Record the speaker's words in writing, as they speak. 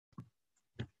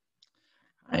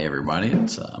Hey everybody,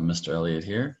 it's Mr. Elliott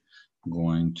here. I'm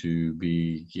going to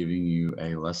be giving you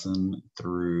a lesson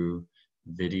through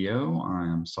video. I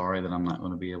am sorry that I'm not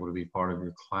going to be able to be part of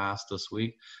your class this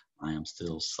week. I am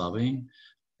still subbing,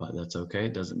 but that's okay.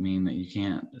 It doesn't mean that you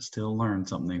can't still learn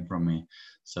something from me.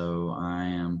 So I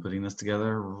am putting this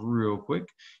together real quick.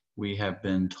 We have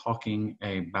been talking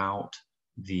about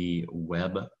the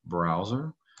web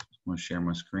browser. I'm going to share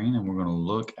my screen and we're going to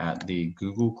look at the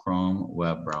Google Chrome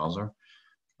web browser.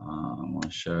 I want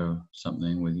to show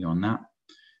something with you on that.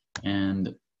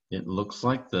 And it looks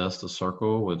like this, the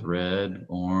circle with red,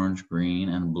 orange, green,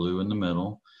 and blue in the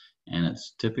middle. And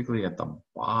it's typically at the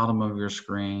bottom of your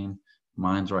screen.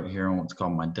 Mine's right here on what's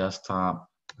called my desktop.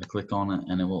 I click on it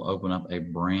and it will open up a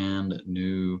brand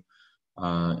new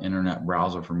internet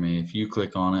browser for me. If you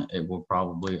click on it, it will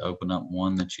probably open up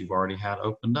one that you've already had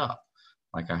opened up,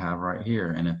 like I have right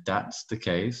here. And if that's the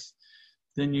case,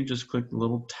 then you just click the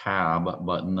little tab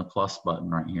button, the plus button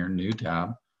right here, new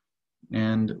tab.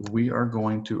 And we are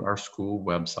going to our school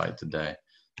website today,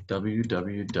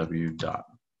 www.dimon,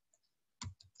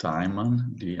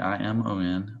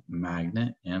 D-I-M-O-N,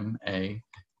 magnet, M-A-G-N-E-T,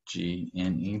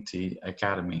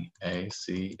 academy,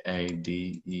 A-C-A-D-E-M-Y.com.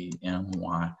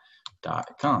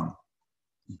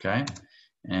 Okay.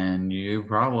 And you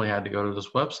probably had to go to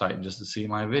this website just to see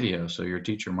my video. So your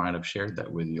teacher might have shared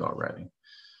that with you already.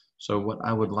 So what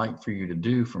I would like for you to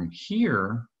do from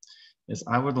here is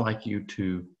I would like you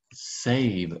to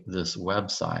save this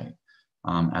website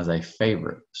as a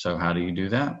favorite. So how do you do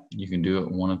that? You can do it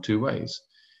one of two ways.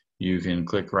 You can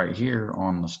click right here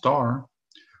on the star,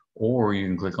 or you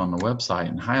can click on the website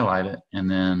and highlight it, and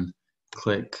then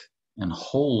click and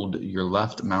hold your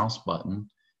left mouse button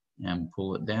and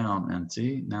pull it down. And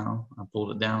see, now I pulled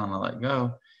it down and I let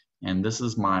go. And this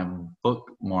is my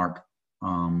bookmark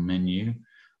menu.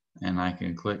 And I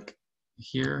can click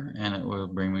here and it will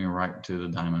bring me right to the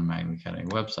Dimon Magnet Academy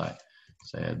website.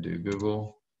 Say I do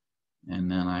Google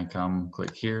and then I come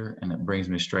click here and it brings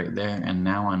me straight there, and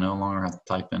now I no longer have to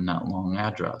type in that long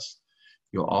address.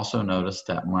 You'll also notice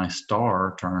that my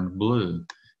star turned blue.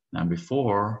 Now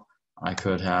before I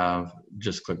could have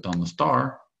just clicked on the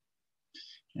star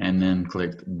and then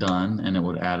clicked done and it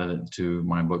would add it to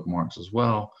my bookmarks as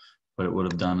well, but it would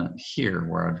have done it here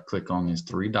where I'd click on these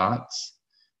three dots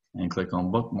and click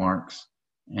on bookmarks,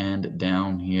 and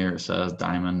down here it says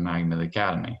Dimon Magnet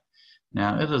Academy.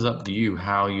 Now it is up to you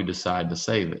how you decide to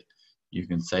save it. You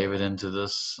can save it into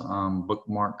this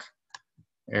bookmark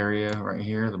area right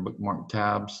here, the bookmark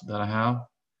tabs that I have,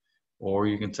 or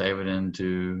you can save it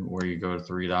into where you go to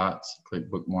three dots, click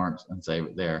bookmarks and save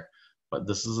it there. But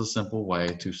this is a simple way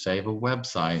to save a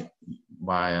website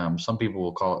by, some people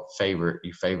will call it favorite.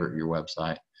 You favorite your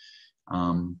website.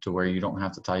 To where you don't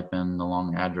have to type in the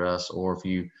long address, or if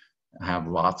you have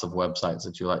lots of websites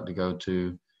that you like to go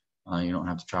to, you don't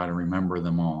have to try to remember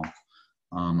them all.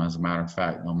 As a matter of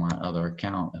fact, on my other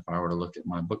account, if I were to look at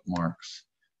my bookmarks,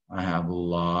 I have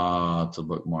lots of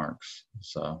bookmarks.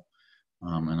 So,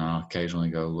 and I'll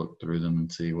occasionally go look through them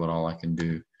and see what all I can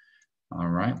do. All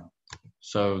right.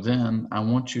 So then I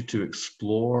want you to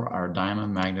explore our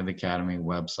Dimon Magnet Academy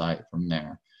website from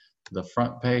there. The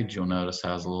front page, you'll notice,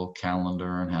 has a little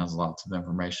calendar and has lots of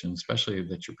information, especially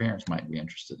that your parents might be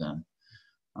interested in.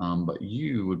 But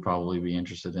you would probably be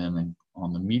interested in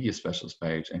on the media specialist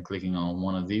page and clicking on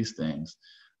one of these things: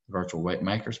 the virtual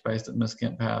makerspace that Ms.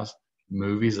 Kemp has,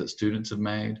 movies that students have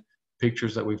made,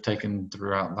 pictures that we've taken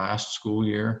throughout last school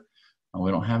year.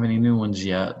 We don't have any new ones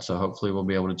yet, so hopefully we'll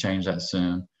be able to change that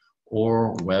soon.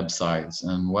 Or websites,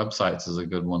 and websites is a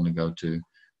good one to go to.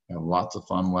 We have lots of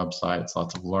fun websites,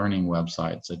 lots of learning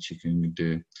websites that you can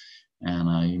do.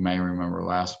 And you may remember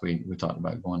last week we talked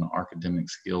about going to Academic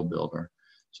Skill Builder.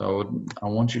 So I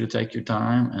want you to take your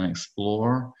time and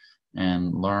explore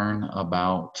and learn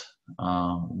about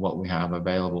what we have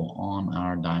available on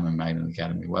our Dimon Magnet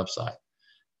Academy website.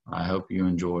 I hope you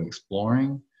enjoy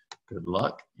exploring. Good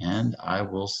luck, and I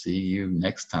will see you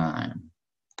next time.